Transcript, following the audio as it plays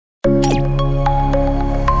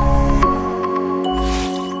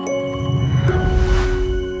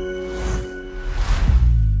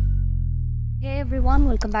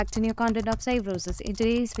welcome back to new content of Cybrosys. In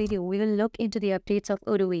today's video, we will look into the updates of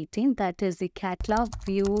Odoo 18, that is the catalog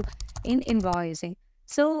view in invoicing.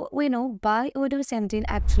 So we know by Odoo 17,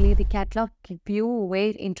 actually the catalog view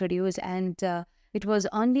were introduced and it was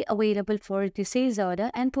only available for the sales order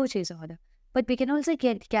and purchase order. But we can also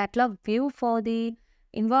get catalog view for the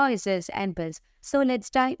invoices and bills. So let's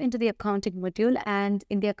dive into the accounting module, and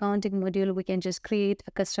in the accounting module, we can just create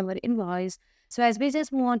a customer invoice. So as we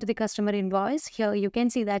just move on to the customer invoice, here you can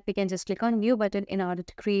see that we can just click on new button in order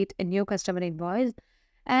to create a new customer invoice.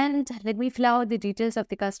 And let me fill out the details of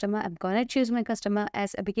the customer. I'm gonna choose my customer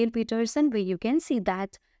as Abigail Peterson, where you can see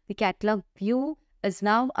that the catalog view is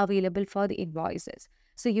now available for the invoices.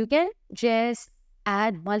 So you can just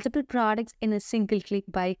add multiple products in a single click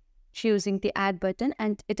by choosing the add button,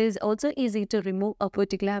 and it is also easy to remove a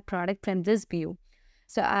particular product from this view.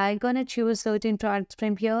 So I'm gonna choose certain products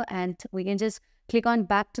from here, and we can just click on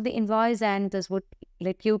back to the invoice, and this would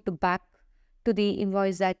let you to back to the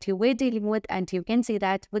invoice that you were dealing with, and you can see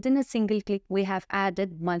that within a single click we have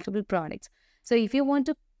added multiple products. So if you want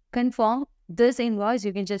to confirm this invoice,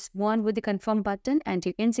 you can just move on with the confirm button, and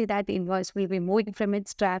you can see that the invoice will be moving from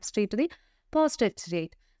its draft state to the posted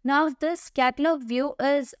state. Now this catalog view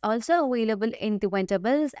is also available in the vendor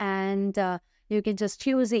bills, and you can just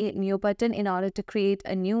choose a new button in order to create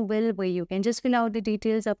a new bill where you can just fill out the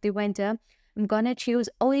details of the vendor. I'm gonna choose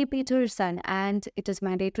Odoo Peterson, and it is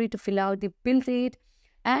mandatory to fill out the bill date,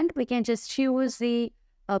 and we can just choose the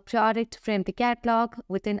product from the catalog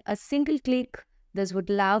within a single click. This would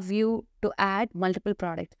allow you to add multiple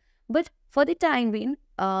products. But for the time being,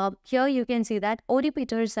 here you can see that Odoo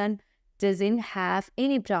Peterson doesn't have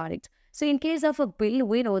any product. So in case of a bill,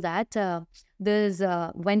 we know that this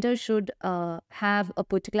vendor should have a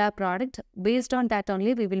particular product. Based on that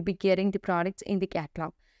only, we will be getting the products in the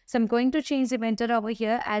catalog. So I'm going to change the vendor over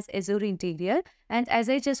here as Azure Interior. And as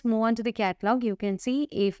I just move on to the catalog, you can see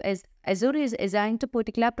if as Azure is assigned to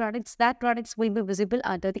particular products, that products will be visible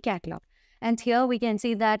under the catalog. And here we can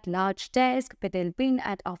see that large desk, pedal pin,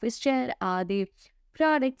 and office chair are the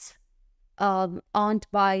products owned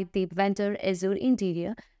by the vendor Azure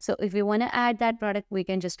Interior. So if we want to add that product, we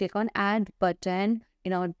can just click on add button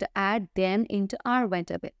in order to add them into our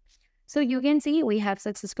vendor bill. So you can see we have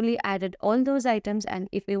successfully added all those items, and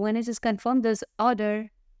if we want to just confirm this order,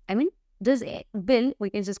 this bill, we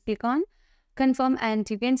can just click on confirm, and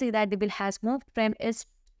you can see that the bill has moved from its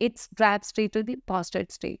draft state to the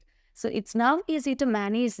posted state. So it's now easy to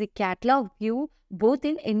manage the catalog view both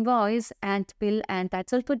in invoice and bill, and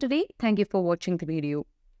that's all for today. Thank you for watching the video.